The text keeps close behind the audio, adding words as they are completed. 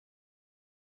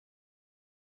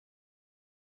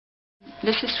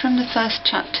This is from the first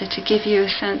chapter to give you a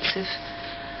sense of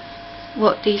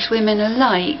what these women are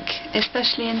like,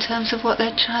 especially in terms of what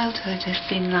their childhood has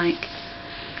been like.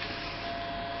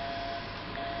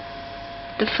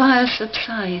 The fire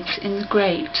subsides in the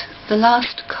grate, the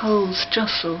last coals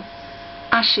jostle,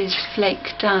 ashes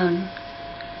flake down.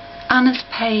 Anna's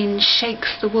pain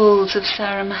shakes the walls of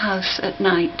Sarum House at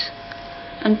night,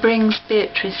 and brings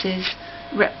Beatrice's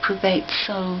reprobate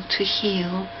soul to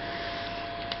heal.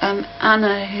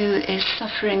 Anna, who is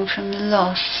suffering from the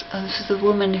loss of the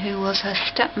woman who was her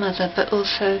stepmother, but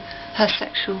also her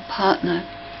sexual partner,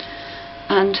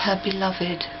 and her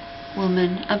beloved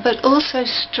woman, but also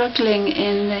struggling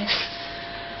in this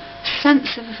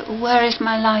sense of, where is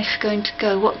my life going to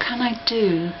go? What can I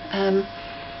do?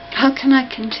 How can I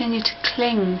continue to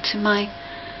cling to my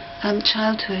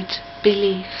childhood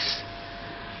beliefs?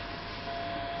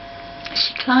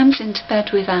 She climbs into bed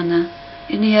with Anna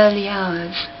in the early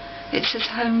hours. It's as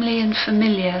homely and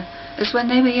familiar as when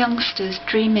they were youngsters,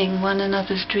 dreaming one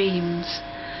another's dreams,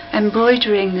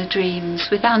 embroidering the dreams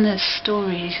with Anna's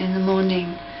stories in the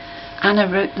morning.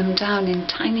 Anna wrote them down in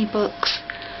tiny books,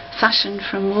 fashioned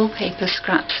from wallpaper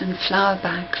scraps and flower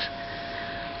bags.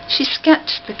 She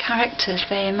sketched the characters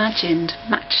they imagined,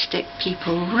 matchstick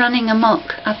people running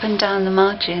amok up and down the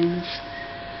margins.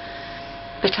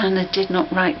 But Anna did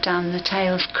not write down the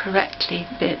tales correctly,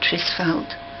 Beatrice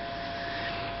felt.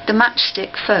 The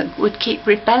matchstick folk would keep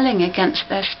rebelling against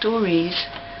their stories.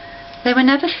 They were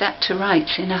never set to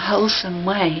rights in a wholesome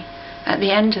way at the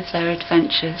end of their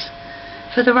adventures,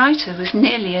 for the writer was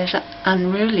nearly as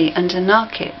unruly and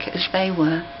anarchic as they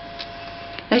were.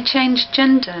 They changed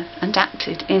gender and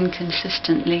acted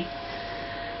inconsistently.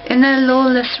 In their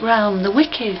lawless realm, the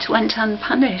wicked went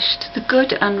unpunished, the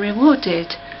good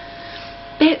unrewarded.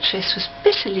 Beatrice was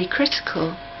bitterly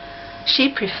critical. She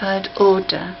preferred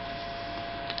order.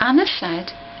 Anna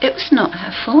said it was not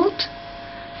her fault.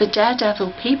 The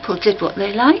daredevil people did what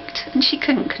they liked, and she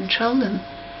couldn't control them.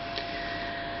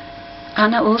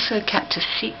 Anna also kept a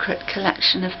secret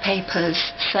collection of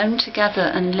papers, sewn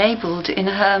together and labelled in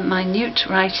her minute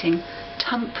writing,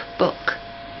 Tump Book.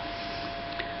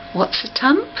 "What's a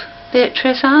tump?"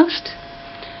 Beatrice asked.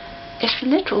 "It's a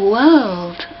little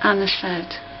world," Anna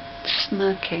said,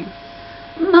 smirking.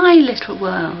 "My little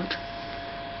world."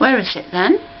 "Where is it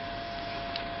then?"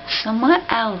 "Somewhere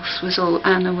else," was all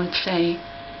Anna would say.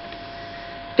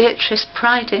 Beatrice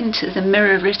pried into the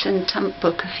mirror-written Tump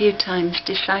Book a few times,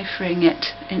 deciphering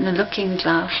it in the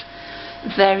looking-glass.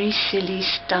 Very silly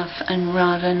stuff and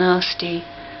rather nasty.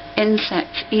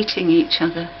 Insects eating each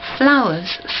other,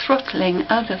 flowers throttling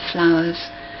other flowers.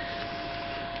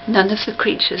 None of the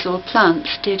creatures or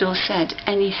plants did or said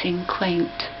anything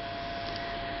quaint.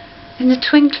 In the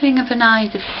twinkling of an eye,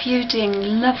 the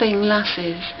feuding, loving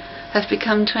lasses have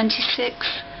become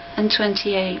 26 and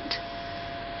 28.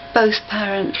 Both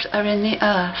parents are in the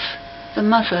earth, the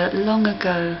mother long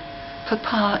ago,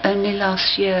 Papa only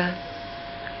last year.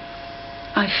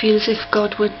 "I feel as if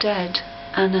God were dead,"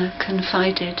 Anna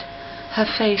confided, her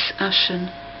face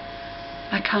ashen.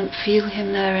 "I can't feel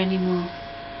him there anymore,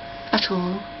 at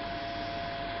all.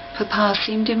 Papa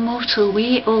seemed immortal.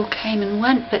 We all came and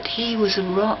went, but he was a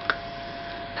rock.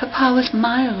 Papa was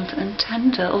mild and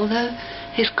tender, although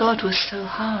his God was so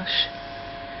harsh."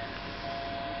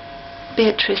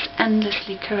 Beatrice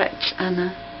endlessly corrects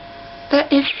Anna. "There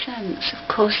is sense, of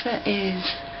course there is,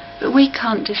 but we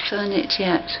can't discern it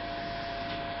yet.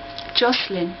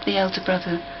 Jocelyn, the elder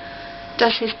brother,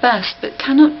 does his best, but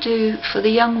cannot do for the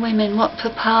young women what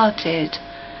Papa did,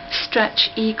 stretch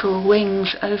eagle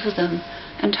wings over them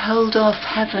and hold off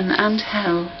heaven and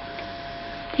hell.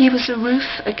 He was a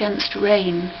roof against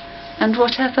rain, and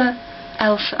whatever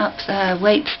else up there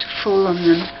waits to fall on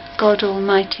them, God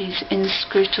Almighty's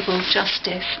inscrutable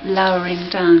justice lowering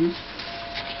down.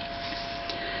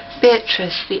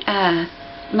 Beatrice, the heir,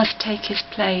 must take his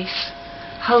place,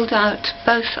 hold out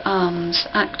both arms,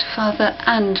 act father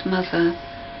and mother,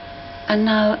 and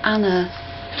now Anna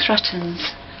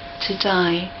threatens to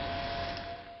die.